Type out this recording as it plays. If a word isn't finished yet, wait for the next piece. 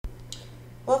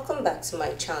Welcome back to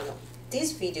my channel.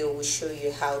 This video will show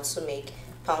you how to make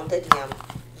pounded yam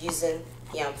using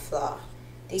yam flour.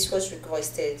 This was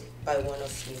requested by one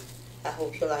of you. I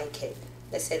hope you like it.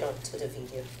 Let's head on to the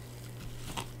video.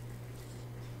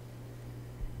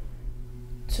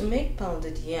 To make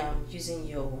pounded yam using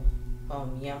your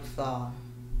yam flour,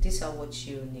 these are what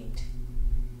you need.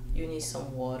 You need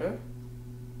some water.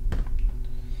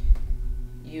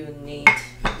 You need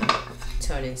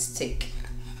turning stick.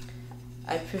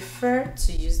 I prefer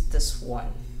to use this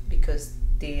one because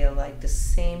they are like the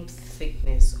same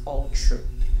thickness all through.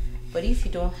 But if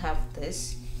you don't have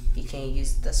this, you can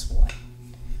use this one.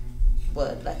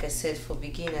 But like I said, for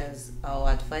beginners, I'll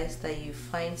advise that you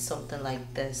find something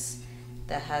like this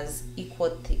that has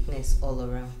equal thickness all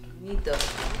around. You need the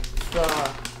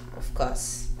flour, of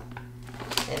course,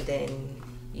 and then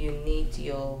you need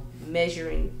your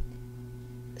measuring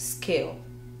scale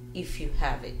if you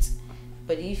have it.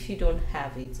 But if you don't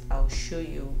have it, I'll show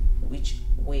you which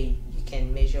way you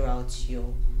can measure out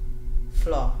your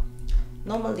flour.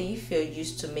 Normally, if you're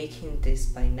used to making this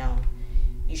by now,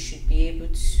 you should be able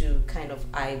to kind of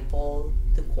eyeball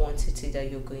the quantity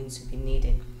that you're going to be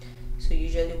needing. So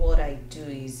usually what I do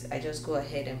is I just go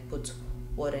ahead and put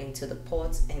water into the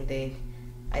pot, and then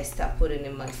I start putting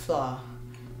in my flour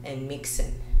and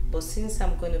mixing. But since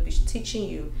I'm going to be teaching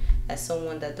you as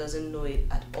someone that doesn't know it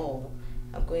at all,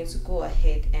 I'm going to go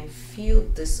ahead and fill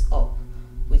this up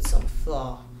with some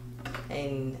flour,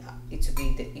 and it will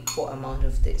be the equal amount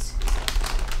of this.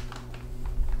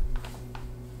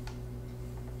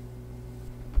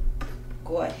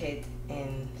 Go ahead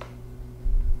and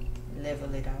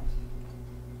level it out.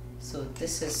 So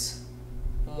this is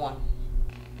 1.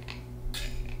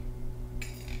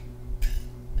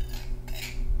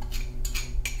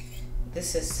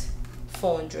 This is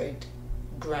 400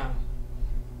 grams.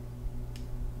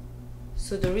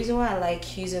 So the reason why I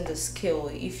like using the scale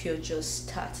if you're just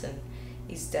starting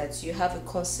is that you have a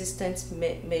consistent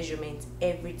measurement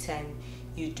every time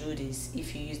you do this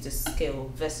if you use the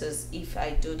scale, versus if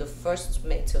I do the first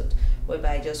method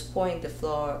whereby I just pour in the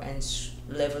flour and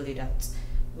level it out.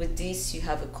 With this, you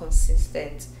have a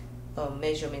consistent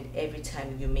measurement every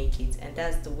time you make it, and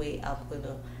that's the way I'm going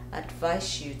to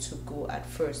advise you to go at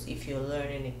first if you're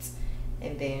learning it.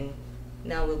 And then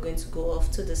now we're going to go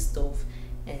off to the stove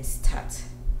and start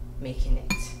making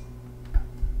it.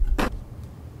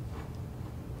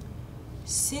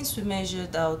 Since we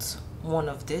measured out 1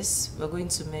 of this, we're going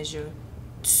to measure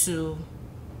 2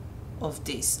 of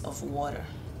this of water.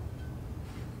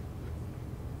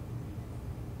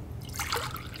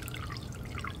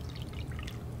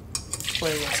 Pour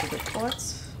it into the pot.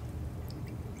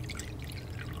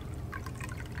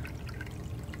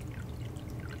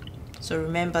 So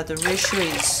remember, the ratio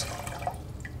is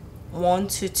 1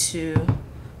 to 2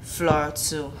 flour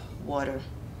to water.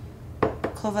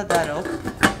 Cover that up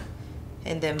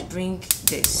and then bring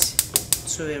this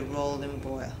to a rolling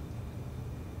boil.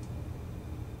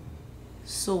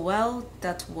 So while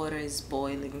that water is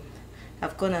boiling,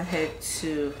 I've gone ahead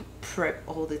to prep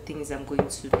all the things I'm going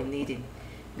to be needing,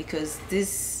 because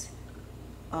this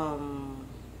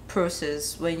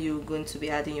process, when you're going to be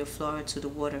adding your flour to the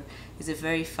water, is a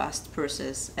very fast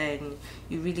process, and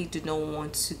you really do not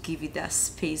want to give it that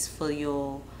space for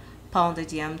your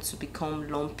pounded yam to become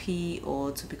lumpy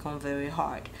or to become very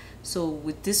hard. So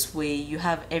with this way, you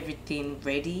have everything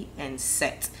ready and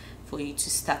set for you to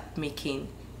start making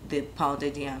the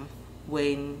pounded yam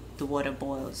when the water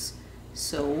boils.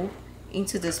 So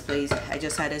into this place, I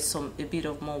just added a bit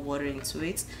of more water into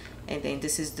it, and then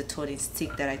this is the turning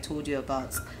stick that I told you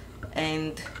about.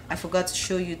 And I forgot to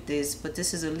show you this, but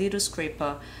this is a little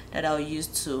scraper that I'll use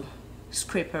to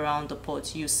scrape around the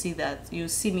pot. You see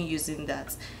me using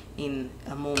that in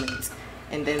a moment.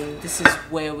 And then this is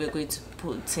where we're going to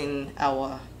put in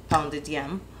our pounded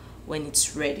yam when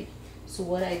it's ready. So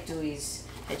what I do is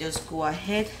I just go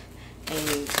ahead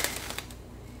and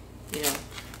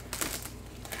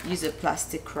use a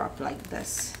plastic wrap like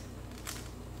this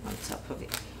on top of it.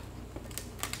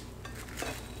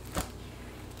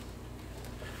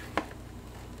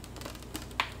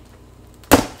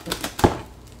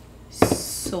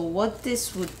 So what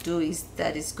this would do is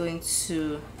that it's going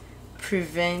to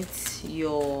prevent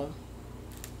your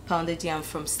pounded yam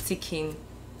from sticking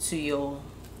to your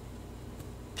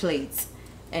plate,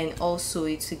 and also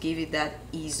it to give it that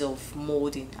ease of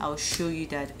molding. I'll show you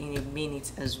that in a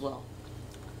minute as well.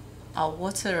 Our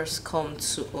water has come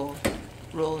to a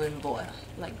rolling boil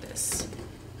like this.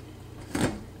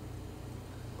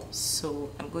 So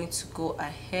I'm going to go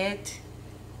ahead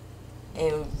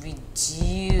and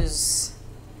reduce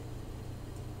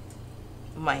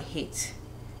my heat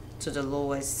to the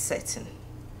lowest setting.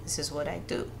 This is what I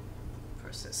do.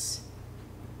 Process.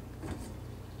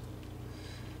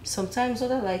 Sometimes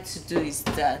what I like to do is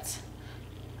that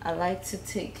I like to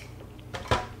take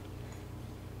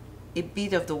a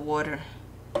bit of the water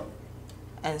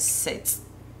and set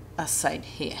aside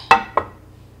here.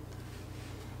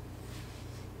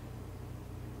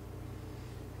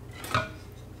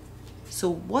 So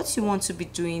what you want to be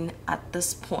doing at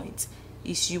this point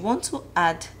is you want to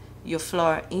add your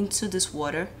flour into this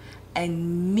water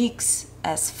and mix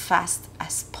as fast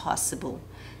as possible.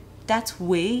 That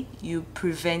way you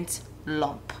prevent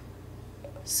lump.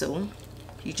 So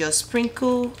you just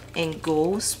sprinkle and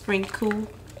go, sprinkle.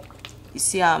 You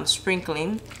see how I'm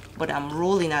sprinkling, but I'm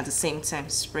rolling at the same time.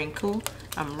 Sprinkle,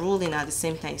 I'm rolling at the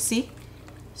same time. See?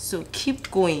 So keep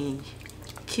going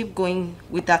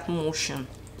with that motion,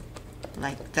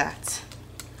 like that.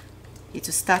 It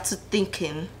will start to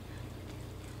thicken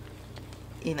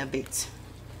in a bit.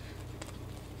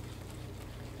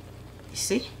 You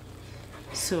see?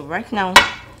 So right now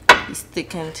it's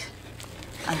thickened,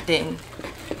 and then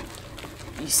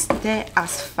you stir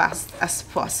as fast as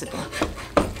possible.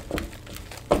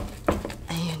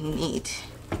 And you need,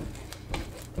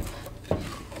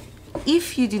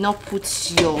 if you did not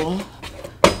put your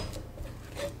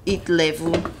heat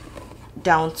level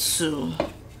down to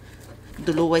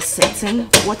the lowest setting,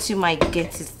 what you might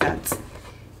get is that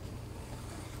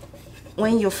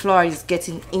when your flour is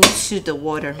getting into the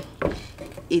water,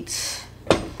 it's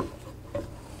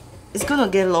gonna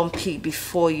get lumpy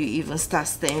before you even start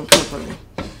stirring properly.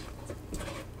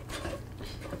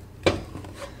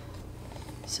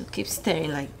 So keep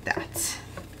stirring like that.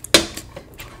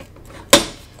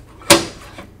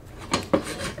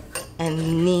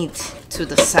 And knead to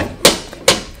the side.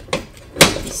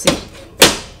 You see?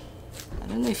 I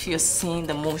don't know if you're seeing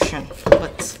the motion,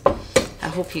 but I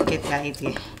hope you get the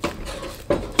idea.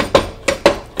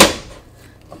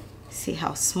 See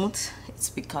how smooth it's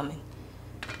becoming.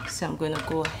 So I'm going to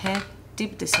go ahead,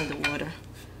 dip this in the water,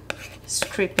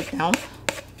 scrape it down.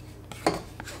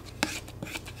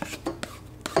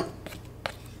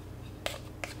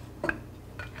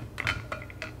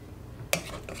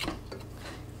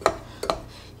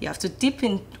 You have to dip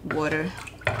in water.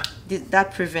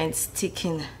 That prevents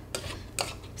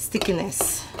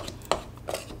stickiness.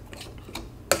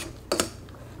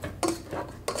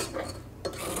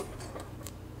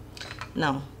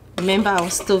 Now, remember our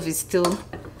stove is still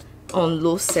on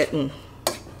low setting.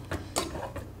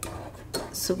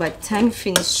 So by the time you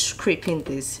finish scraping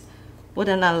this, what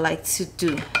I like to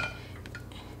do,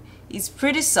 it's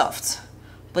pretty soft,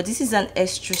 but this is an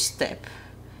extra step.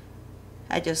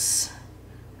 I just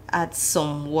add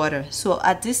some water. So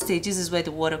at this stage, this is where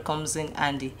the water comes in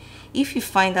handy. If you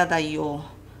find out that your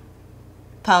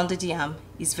pounded yam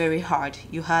is very hard,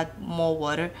 you add more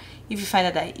water. If you find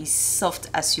out that it's soft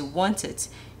as you want it,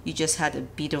 you just add a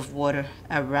bit of water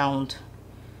around.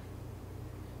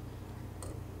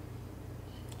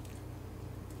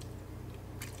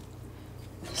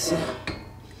 So,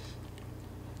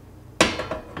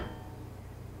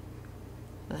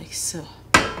 like so.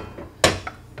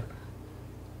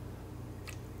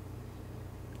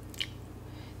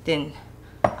 Then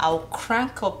I'll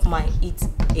crank up my heat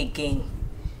again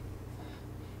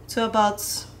to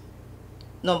about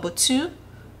number 2,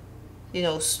 you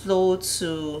know, slow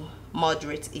to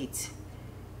moderate heat,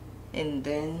 and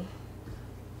then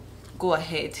go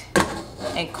ahead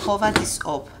and cover this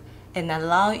up and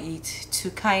allow it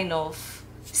to kind of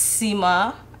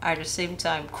simmer at the same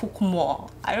time, cook more.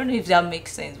 I don't know if that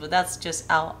makes sense, but that's just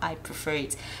how I prefer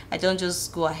it. I don't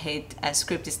just go ahead and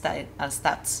scrape this and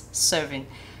start serving.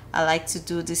 I like to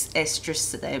do this extra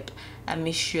step and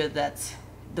make sure that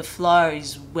the flour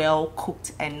is well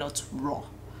cooked and not raw.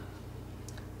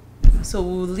 So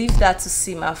we'll leave that to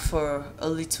simmer for a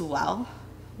little while,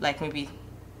 like maybe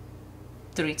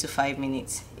 3 to 5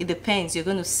 minutes. It depends. You're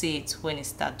going to see it when you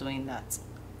start doing that.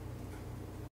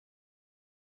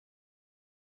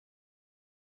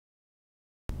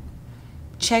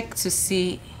 Check to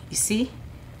see, you see,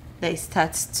 that it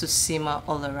starts to simmer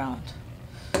all around.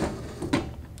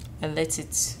 And let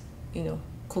it, you know,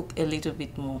 cook a little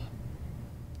bit more.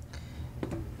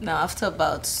 Now after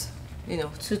about, you know,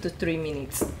 2 to 3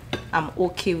 minutes, I'm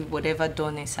okay with whatever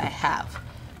doneness I have.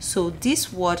 So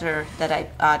this water that I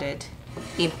added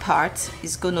in part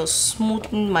is gonna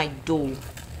smoothen my dough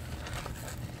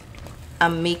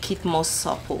and make it more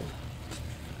supple.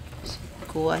 So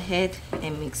go ahead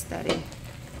and mix that in.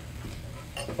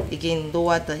 Again,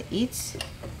 lower the heat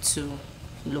to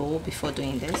low before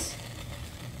doing this.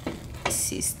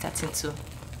 See, it's starting to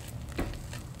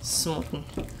smoothen.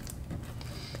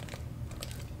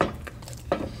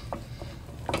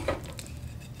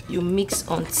 You mix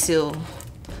until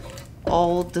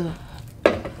all the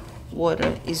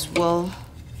water is well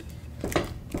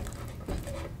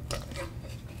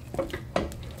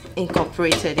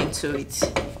incorporated into it.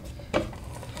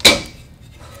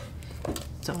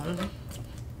 Done.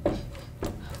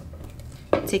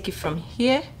 Take it from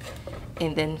here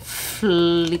and then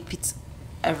flip it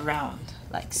around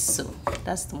like so.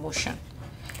 That's the motion.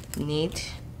 Knead.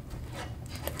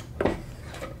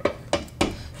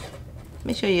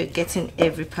 Make sure you're getting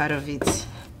every part of it.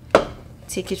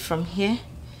 Take it from here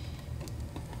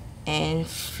and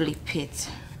flip it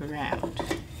around.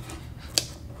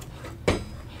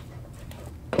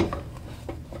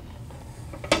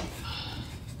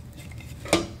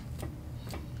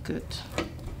 Good.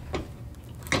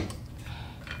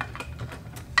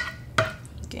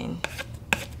 Again,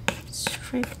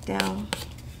 straight down.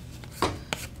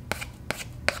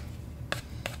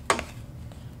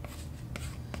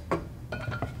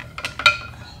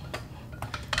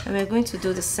 And we're going to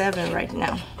do the serving right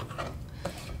now.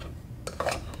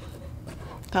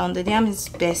 Pounded yam is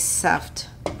best served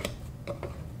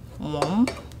warm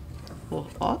or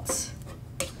hot.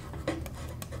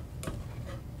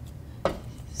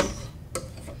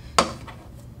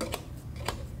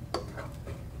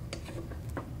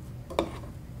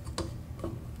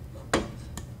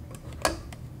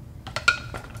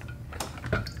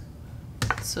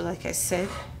 So like I said,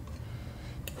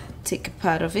 take a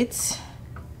part of it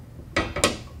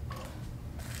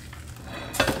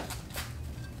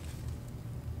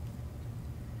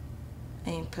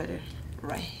and put it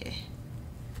right here.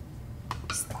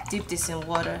 Dip this in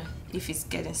water. If it's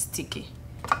getting sticky,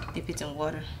 dip it in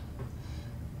water.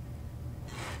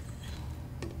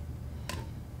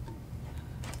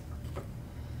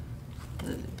 A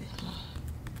little bit more.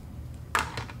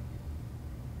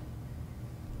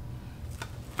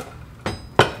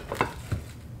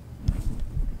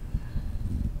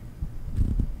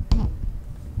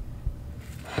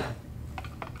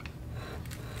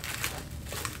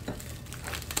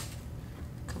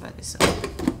 Cover this up.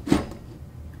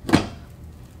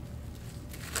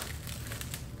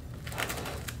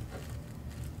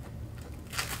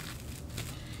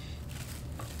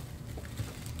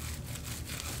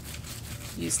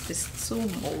 Use this to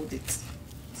mold it.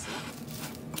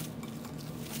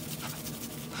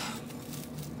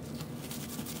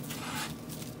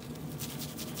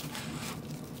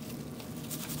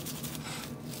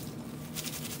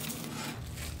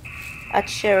 At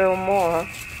Cheryl Moore,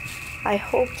 I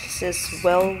hope this is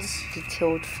well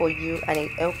detailed for you and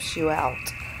it helps you out.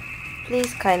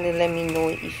 Please kindly let me know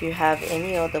if you have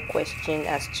any other question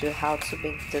as to how to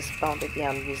make this pounded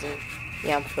yam using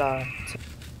yam flour.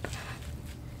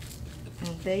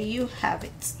 And there you have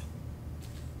it.